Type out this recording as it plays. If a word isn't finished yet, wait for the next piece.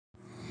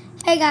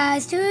Hey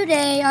guys,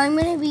 today I'm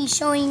going to be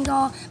showing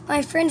y'all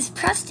my friend's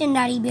Preston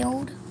that he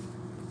built.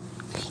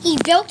 He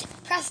built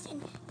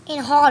Preston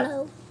in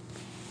Hollow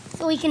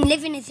so he can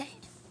live in his head.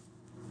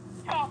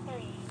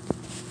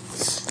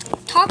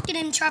 Talk to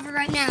them, Trevor,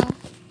 right now.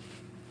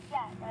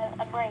 Yeah,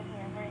 I'm right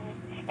here.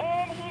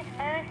 And he's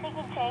moved, he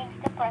can change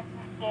the Preston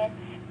skin.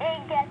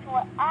 And guess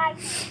what I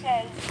can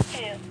change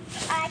too?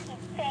 I can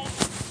change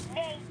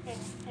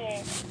Nathan's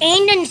skin.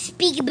 And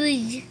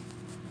unspeakables.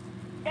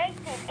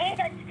 Nathan and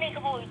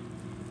unspeakables.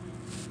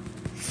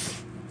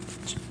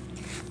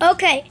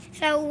 Okay,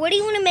 so what do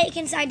you want to make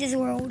inside this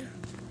world?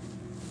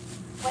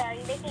 Well, are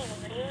you making a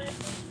video?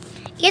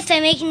 Yes,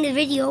 I'm making the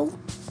video.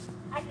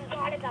 I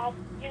forgot about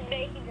you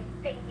making the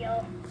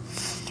video.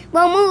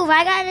 Well, move.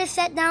 I gotta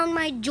set down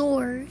my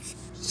drawers.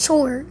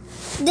 Sure.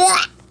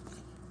 Blah.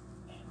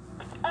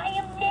 I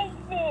am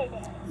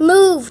Nathan.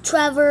 Move,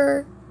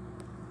 Trevor.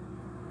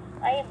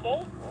 I am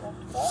Nathan, of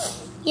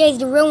course. Yeah, he's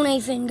the real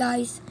Nathan,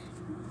 guys.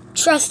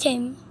 Trust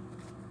him.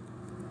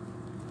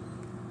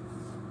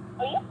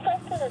 Are you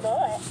Preston or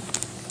not?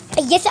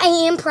 Yes, I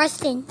am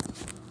Preston.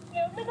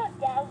 You're gonna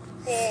go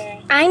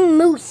downstairs. I'm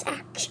Moose,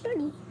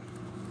 actually.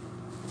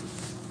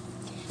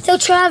 So,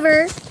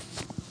 Trevor,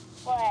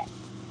 What?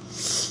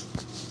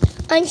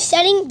 I'm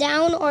setting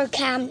down our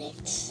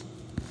cabinets.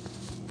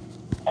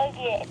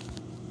 Okay.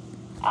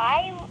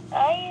 Wait,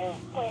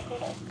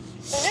 hold on.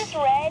 Is this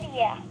red?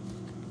 Yeah.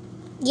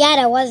 Yeah,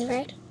 that was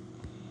red.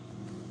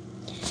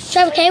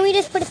 Trevor, can't we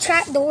just put a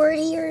trap door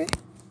here?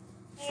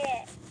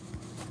 Yeah.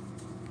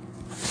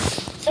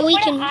 So we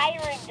put can... an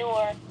iron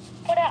door.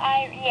 Put an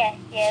iron,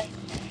 yes.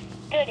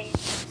 Goody.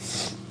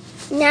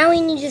 Now we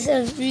need just a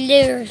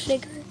little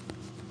flicker.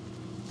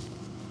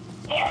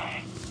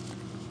 Yeah.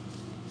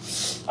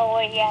 Oh,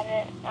 wait, yeah,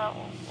 that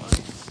won't work.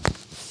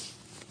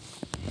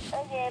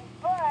 Okay,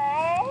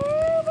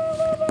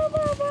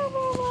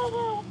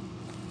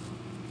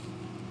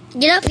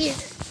 Get up here.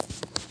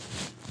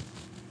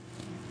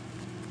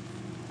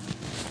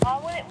 why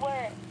would it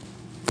work?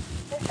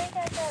 Just think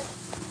I can.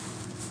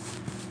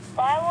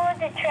 Why would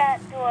the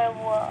trap door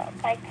work?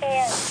 I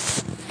can't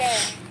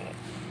change it.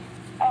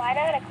 Oh, I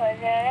know how to close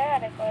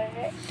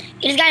it.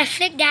 You just gotta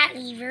flick that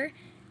lever,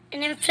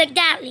 and then flick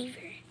that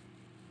lever.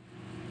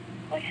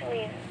 Which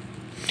lever?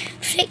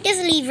 Flick this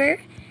lever,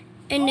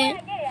 and then...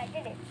 I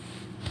did it.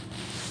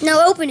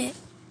 No, open it.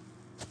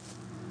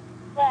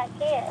 But I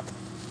can't.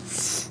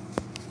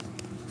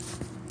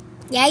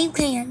 Yeah, you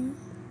can.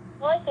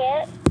 No, I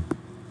can't.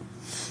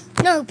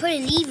 No, put a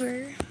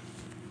lever.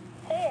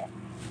 Can't.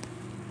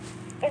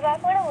 If I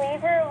put a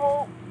lever, it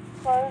won't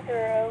close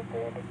or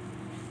open.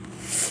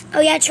 Oh,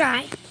 yeah,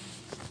 try.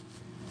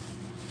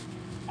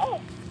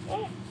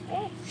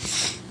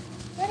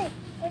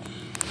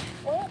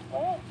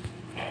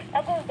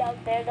 I'm going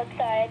downstairs. I'm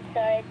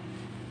sorry.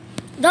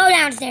 Go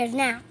downstairs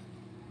now.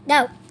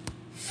 Go.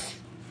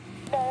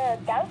 No,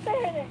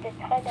 downstairs is just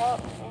hung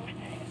out.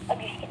 I'm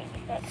just kidding.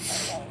 It's not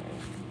hung out.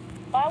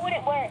 Why would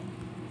it work?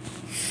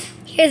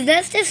 Here,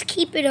 let's just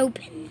keep it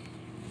open.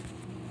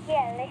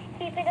 Yeah, let's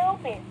keep it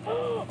open.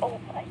 Oh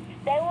my.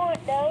 They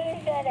won't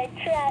notice that a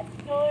trap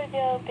door's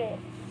open.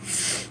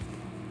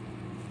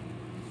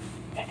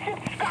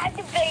 Subscribe to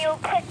the video,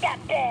 click that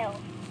bell.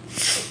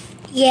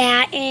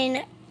 Yeah,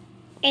 and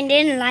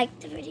then like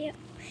the video.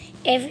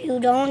 If you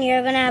don't,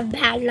 you're gonna have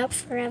bad luck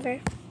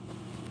forever.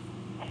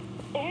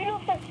 If you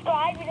don't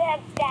subscribe, you're gonna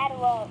have bad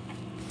luck.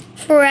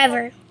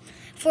 Forever.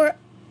 For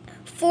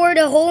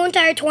the whole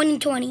entire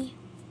 2020.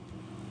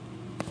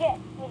 Yes,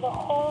 for the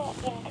whole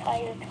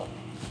entire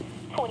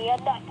 2020.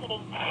 I'm not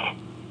kidding.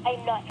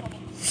 I'm not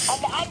kidding.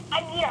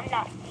 I'm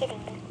not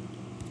kidding.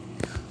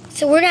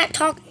 So we're not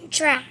talking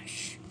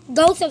trash.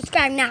 Go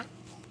subscribe now.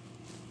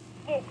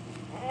 Yes,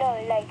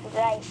 no, like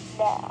right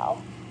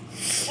now.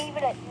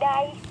 Even at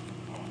night.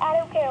 I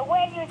don't care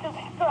when you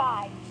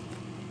subscribe.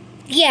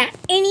 Yeah,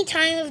 any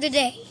time of the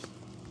day.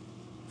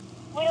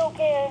 We don't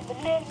care if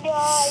it's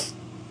midnight.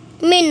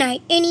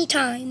 Midnight,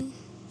 anytime.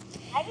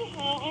 I just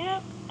need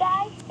you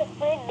guys to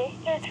friend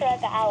Mr.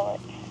 Trevor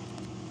Alex.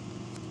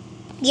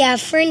 Yeah,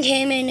 friend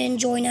him and then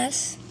join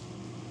us.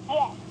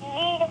 Yes, you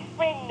need to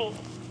friend me.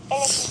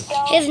 And if you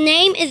don't... His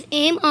name is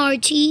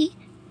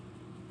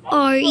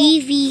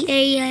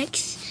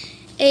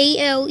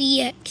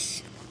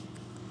MRTREVAXALEX.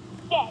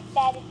 Yes,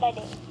 that is my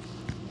name.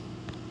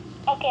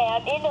 Okay,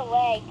 I'm in the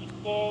leg,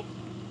 dude.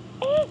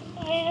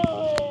 I'm in the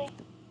leg.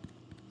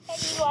 How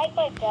do you like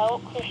my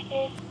belt,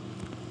 Christian?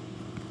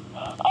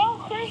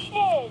 Oh,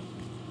 Christian!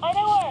 I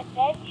know where our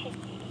bed should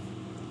be.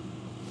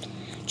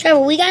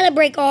 Trevor, we gotta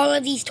break all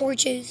of these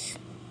torches.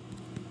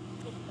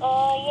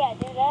 Yeah,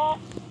 do that.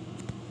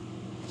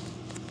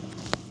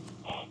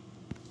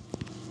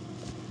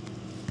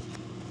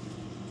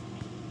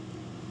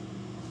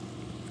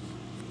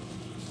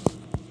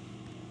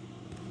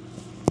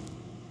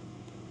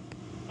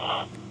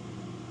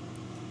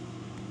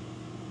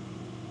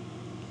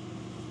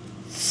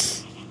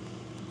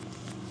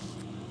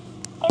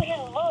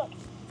 Christian, look.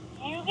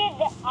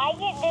 I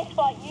get this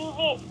spot, you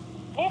get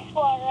this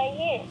spot right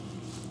here.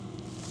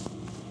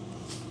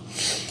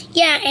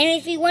 Yeah, and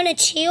if you want to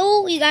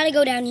chill, you gotta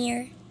go down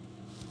here.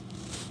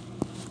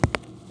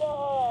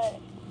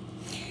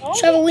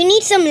 Trevor, we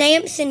need some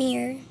lamps in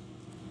here.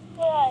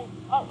 Yeah,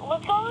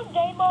 let's go in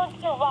game mode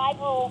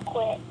survival real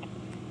quick.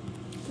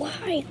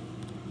 Why?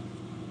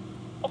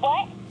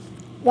 What?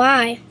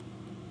 Why?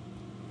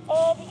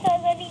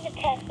 Because I need to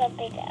test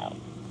something out.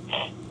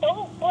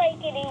 Don't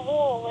break any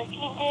rules. If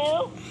you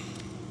do,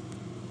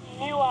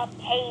 you are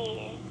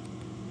paid.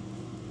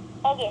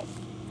 Okay,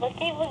 let's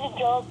see if we can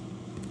jump.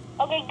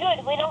 Okay,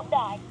 good. We don't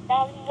die.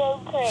 Now we can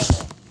go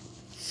crazy.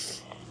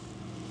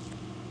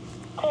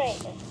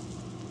 Crazy.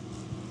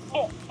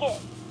 Good.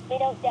 We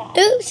don't die.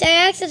 Oops,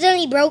 I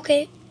accidentally broke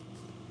it.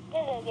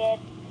 This is good.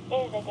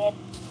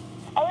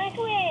 I wish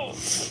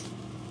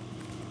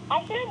I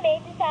should have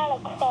made this out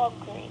of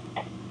concrete.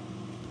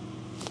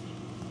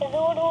 Because it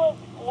would look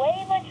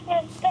way much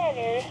more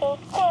better, so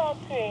it's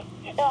concrete.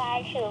 No, I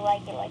actually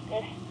like it like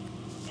this.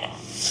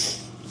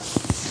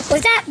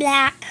 Was that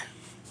black?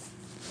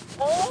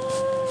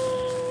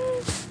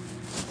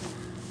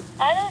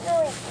 I don't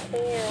really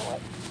care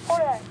what.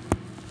 Hold on.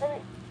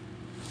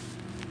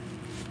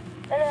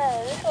 No,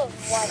 this was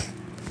white.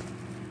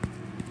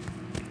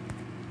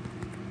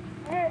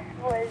 This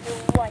was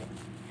white.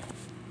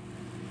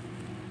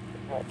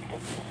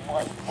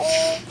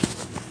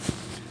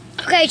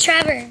 Okay,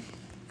 Trevor.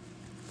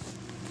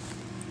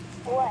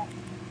 What?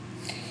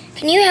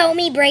 Can you help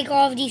me break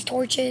all of these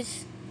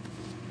torches?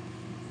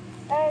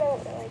 I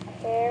don't really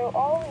care.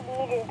 All we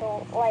need is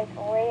like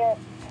lamp.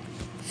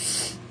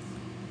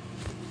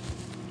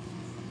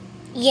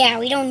 Yeah,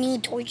 we don't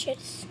need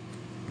torches.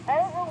 I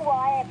don't know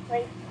why I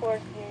placed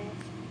torches.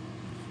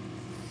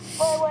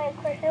 Wait,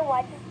 Christian,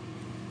 why did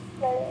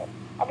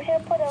I'm just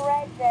gonna put a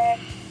red there.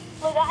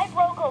 Look, I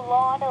broke a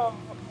lot of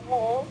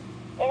wool,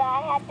 and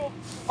I had to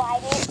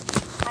divide it.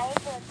 I had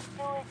to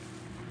do it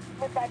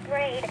with my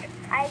brain.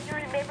 I had to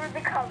remember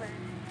the colors.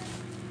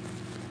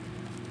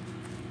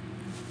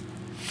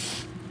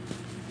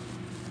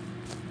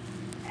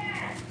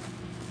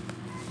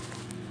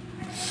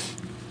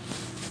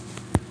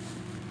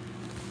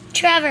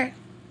 Trevor,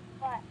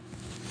 What?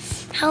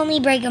 help me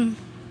break them.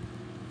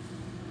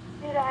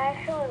 Dude, I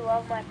actually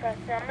love my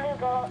Preston. I'm gonna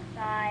go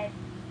outside.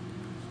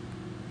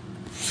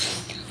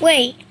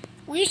 Wait,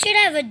 we should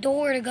have a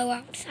door to go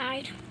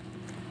outside.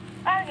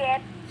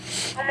 Okay.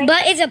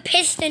 But it's a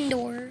piston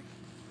door.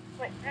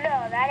 Wait, no,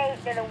 that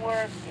ain't gonna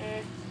work,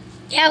 dude.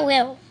 Yeah, it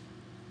will.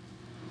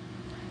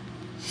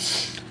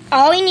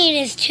 All we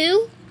need is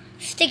 2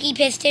 sticky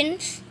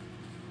pistons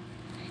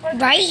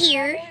right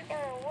here. That ain't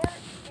gonna work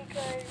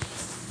because...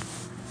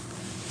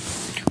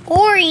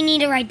 Or you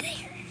need it right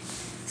there.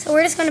 So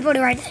we're just going to put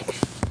it right there.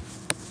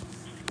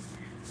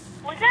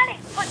 We gotta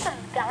put some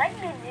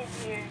diamonds in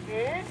here,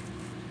 dude.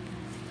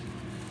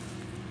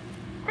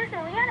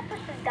 Listen, we gotta put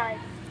some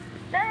diamonds.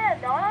 No,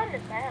 not on the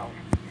ground.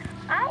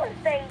 I was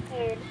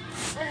thinking,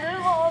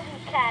 remove all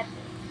these cabinets.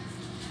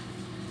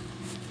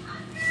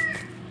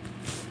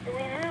 And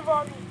we remove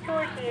all these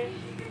torches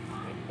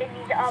in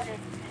these ovens.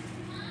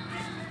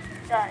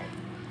 Done.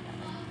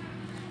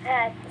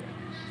 That's it.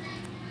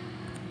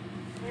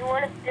 You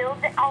want to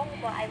build it? Oh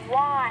my,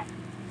 why?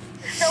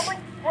 There's so much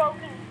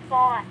broken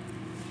spots.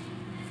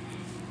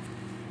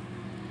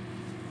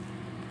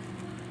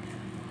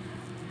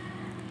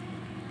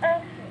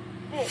 Okay,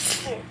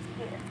 yes.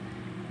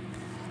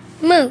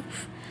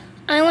 Move.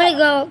 I want to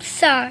go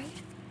outside.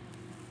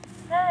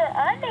 No,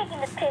 I'm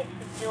making the piston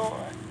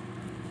door.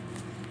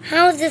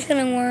 How is this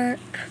going to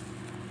work?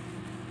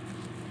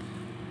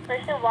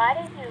 Listen, why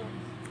did you...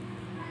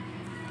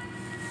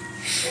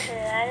 Listen,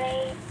 that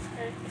ain't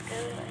supposed to go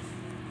like...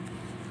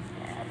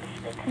 Yeah, I'm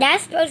just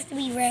That's supposed to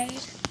be red.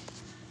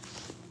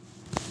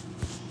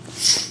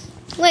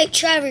 Wait,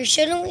 Trevor,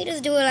 shouldn't we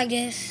just do it like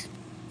this?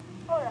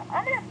 Hold on,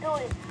 I'm gonna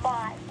build it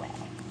my way.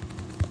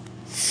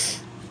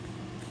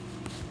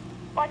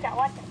 Watch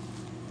out.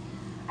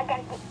 I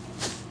gotta get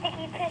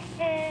sticky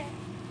pistons.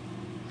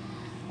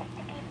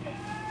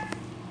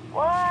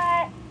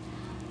 What?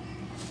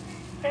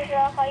 Listen,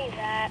 I'll call you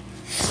back.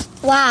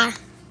 Why?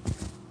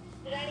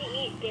 We gotta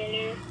eat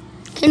dinner.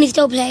 Can you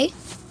still play?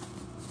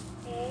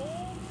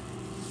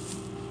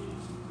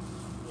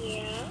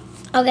 Yeah.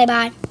 Okay,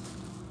 bye.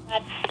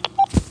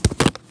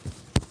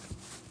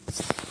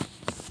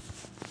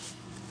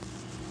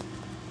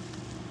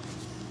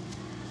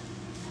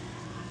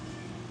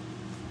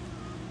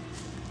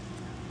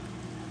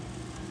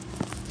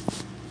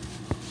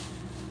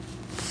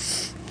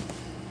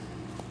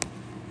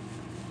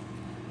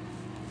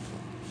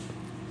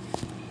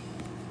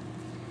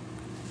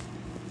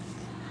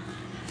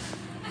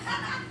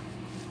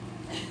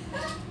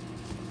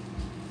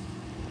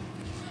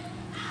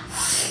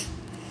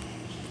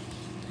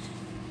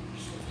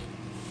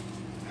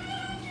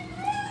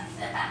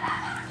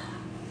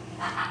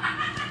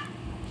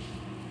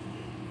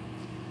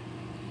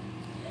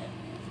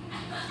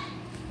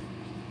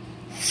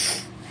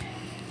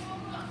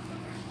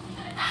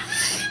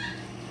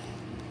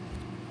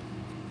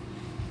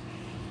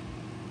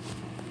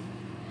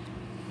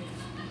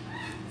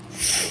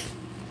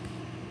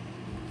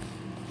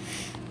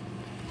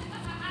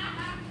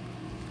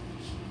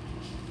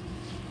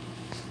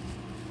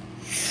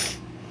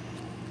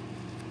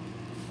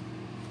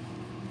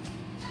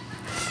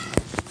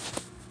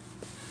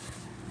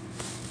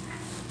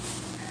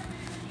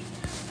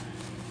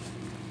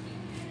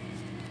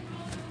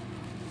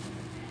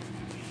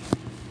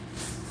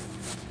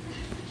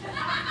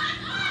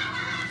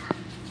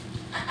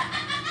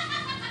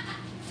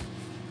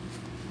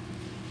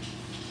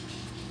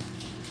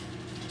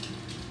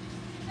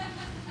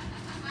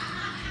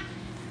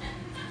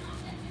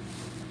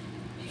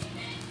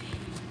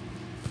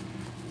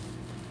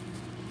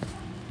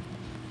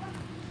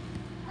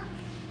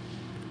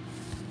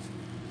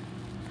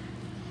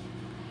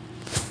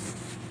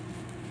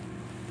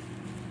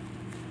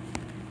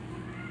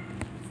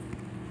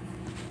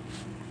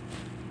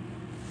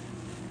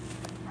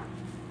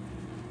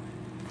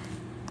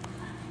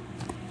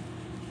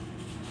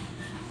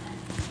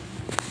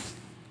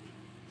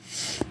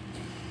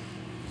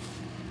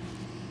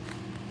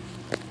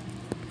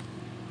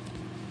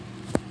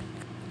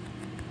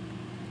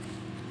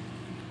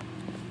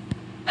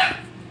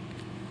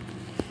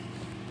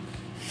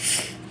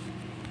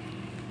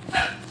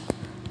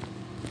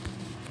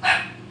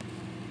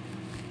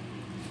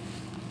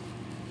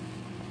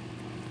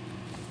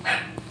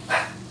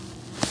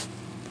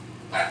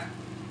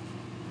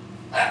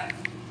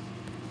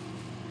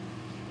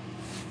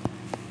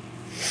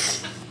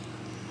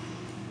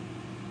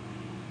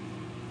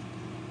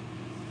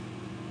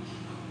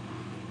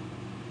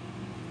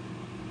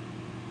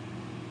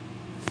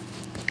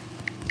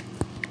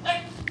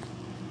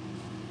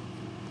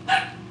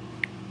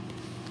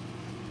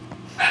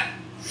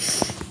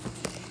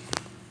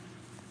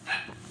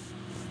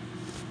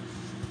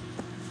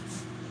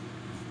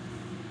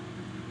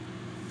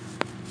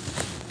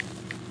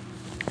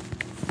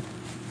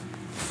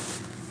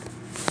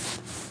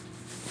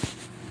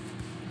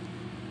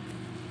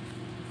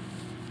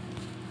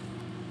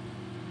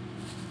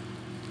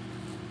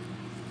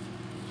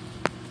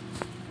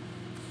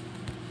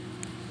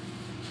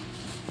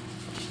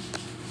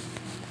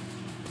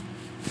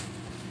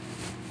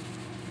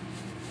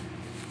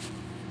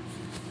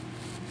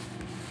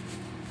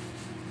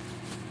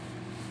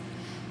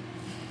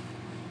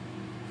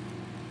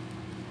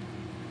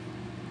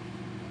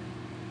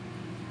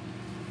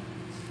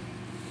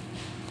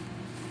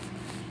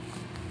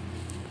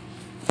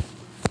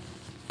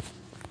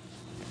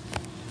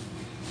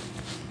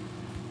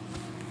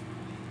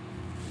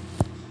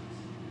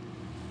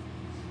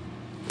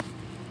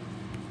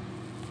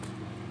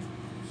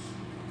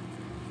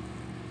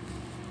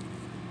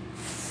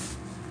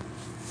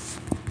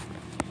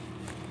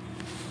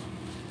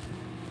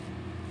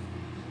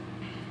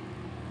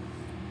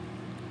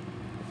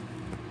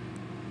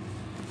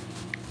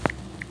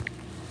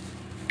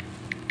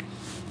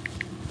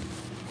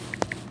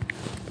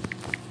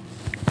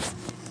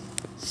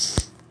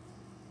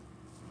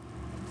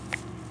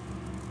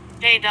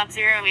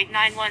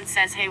 J.0891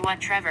 says, hey,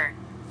 what, Trevor?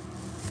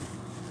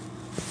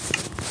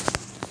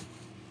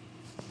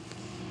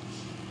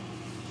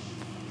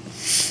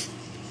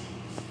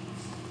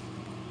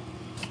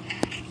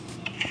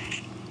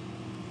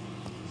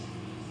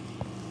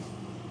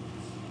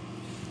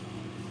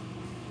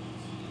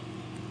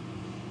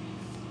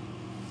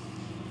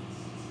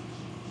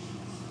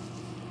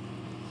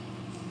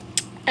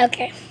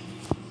 Okay.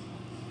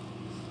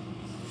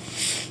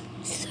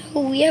 So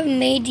we have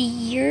made the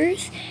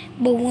ears,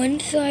 but one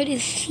side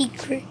is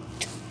secret.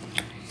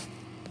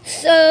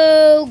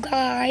 So,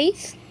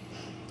 guys,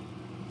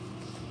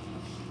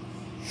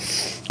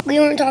 we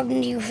weren't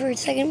talking to you for a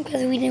second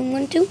because we didn't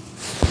want to,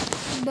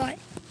 but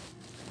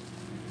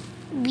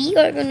we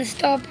are going to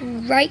stop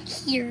right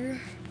here.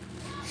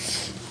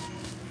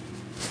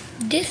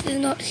 This is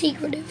not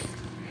secretive.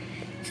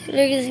 So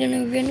they're just going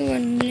to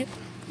run.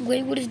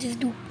 Wait, what does this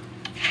do?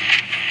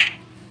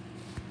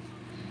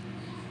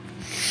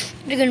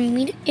 They're going to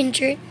meet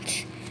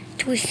entrance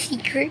to a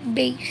secret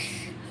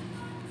base.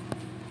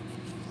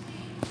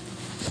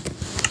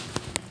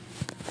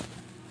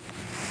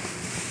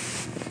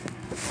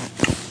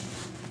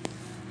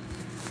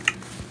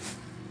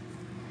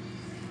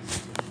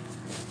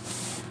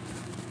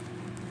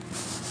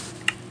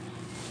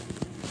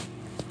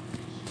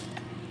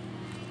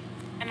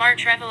 MR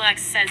Trevelex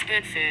says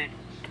good food.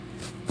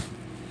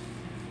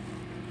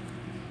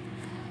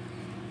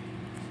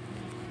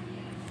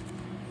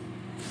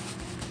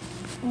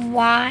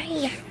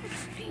 Why?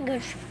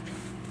 Good food.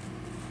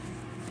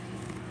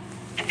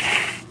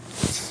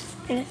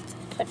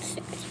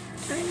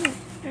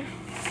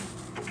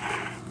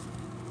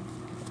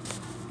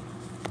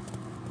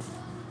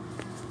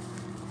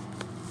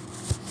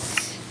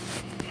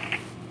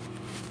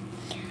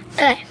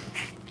 Okay.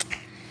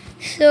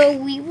 So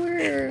we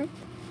were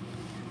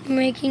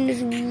making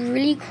this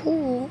really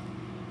cool,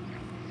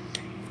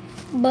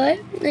 but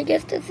I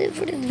guess that's it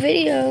for this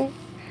video.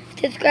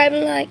 Subscribe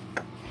and like.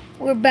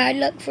 We're bad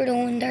luck for the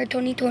entire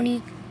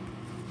 2020.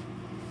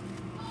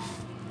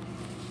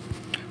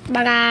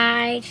 Bye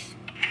guys.